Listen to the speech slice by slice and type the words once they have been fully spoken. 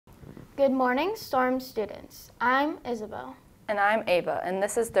Good morning, Storm students. I'm Isabel. And I'm Ava, and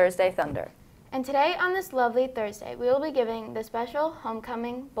this is Thursday Thunder. And today on this lovely Thursday, we will be giving the special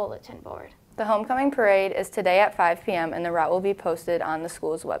homecoming bulletin board. The homecoming parade is today at 5 p.m. and the route will be posted on the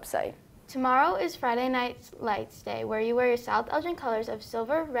school's website. Tomorrow is Friday Night Lights Day, where you wear your South Elgin colors of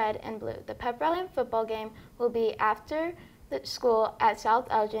silver, red, and blue. The pep rally and football game will be after the school at South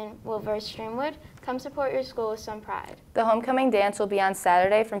Elgin will verse Streamwood. Come support your school with some pride. The homecoming dance will be on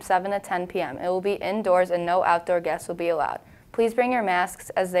Saturday from 7 to 10 p.m. It will be indoors and no outdoor guests will be allowed. Please bring your masks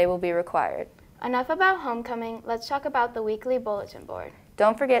as they will be required. Enough about homecoming. Let's talk about the weekly bulletin board.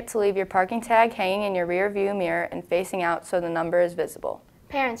 Don't forget to leave your parking tag hanging in your rear view mirror and facing out so the number is visible.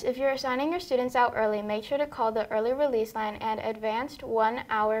 Parents, if you're assigning your students out early, make sure to call the early release line and advanced 1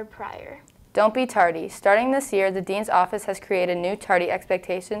 hour prior. Don't be tardy. Starting this year, the Dean's Office has created new tardy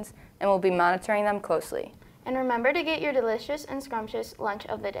expectations and will be monitoring them closely. And remember to get your delicious and scrumptious lunch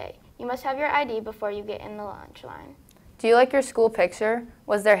of the day. You must have your ID before you get in the lunch line. Do you like your school picture?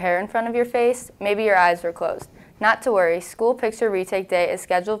 Was there hair in front of your face? Maybe your eyes were closed. Not to worry, School Picture Retake Day is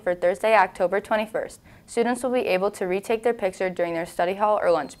scheduled for Thursday, October 21st. Students will be able to retake their picture during their study hall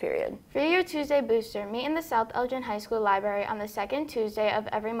or lunch period. For your Tuesday booster, meet in the South Elgin High School Library on the second Tuesday of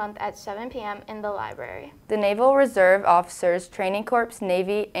every month at 7 p.m. in the library. The Naval Reserve Officers, Training Corps,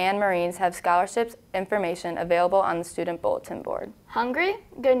 Navy, and Marines have scholarships information available on the student bulletin board. Hungry?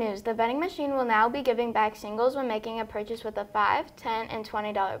 Good news. The vending machine will now be giving back singles when making a purchase with a $5, $10, and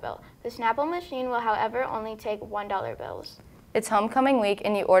 $20 bill. The Snapple machine will, however, only take $1 bills. It's homecoming week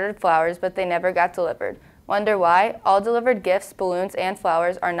and you ordered flowers, but they never got delivered. Wonder why? All delivered gifts, balloons, and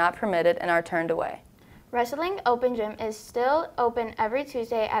flowers are not permitted and are turned away. Wrestling Open Gym is still open every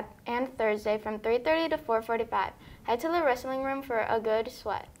Tuesday and Thursday from 3:30 to 4:45. Head to the wrestling room for a good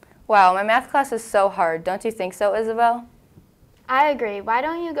sweat. Wow, my math class is so hard. Don't you think so, Isabel? I agree. Why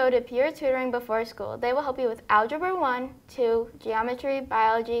don't you go to Pure Tutoring before school? They will help you with Algebra 1, 2, Geometry,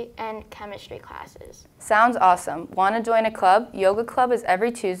 Biology, and Chemistry classes. Sounds awesome. Want to join a club? Yoga Club is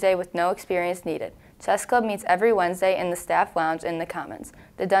every Tuesday with no experience needed. Chess Club meets every Wednesday in the staff lounge in the Commons.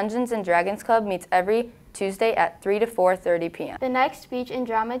 The Dungeons and Dragons Club meets every Tuesday at 3 to 4:30 p.m. The next speech and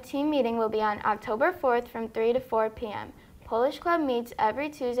drama team meeting will be on October 4th from 3 to 4 p.m. Polish Club meets every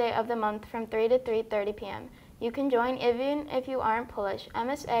Tuesday of the month from 3 to 3:30 p.m. You can join even if you aren't Polish.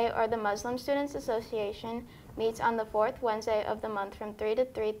 MSA, or the Muslim Students Association, meets on the fourth Wednesday of the month from 3 to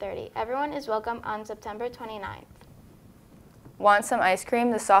 3:30. Everyone is welcome on September 29th. Want some ice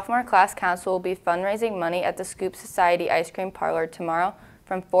cream? The Sophomore Class Council will be fundraising money at the Scoop Society Ice Cream Parlor tomorrow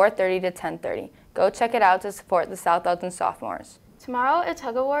from 4:30 to 10:30. Go check it out to support the South Elgin sophomores. Tomorrow, a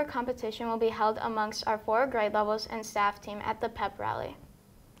tug-of-war competition will be held amongst our 4 grade levels and staff team at the pep rally.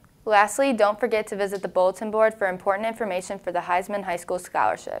 Lastly, don't forget to visit the bulletin board for important information for the Heisman High School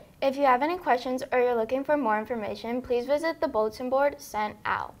Scholarship. If you have any questions or you're looking for more information, please visit the bulletin board sent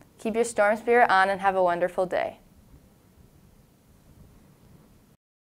out. Keep your storm spirit on and have a wonderful day.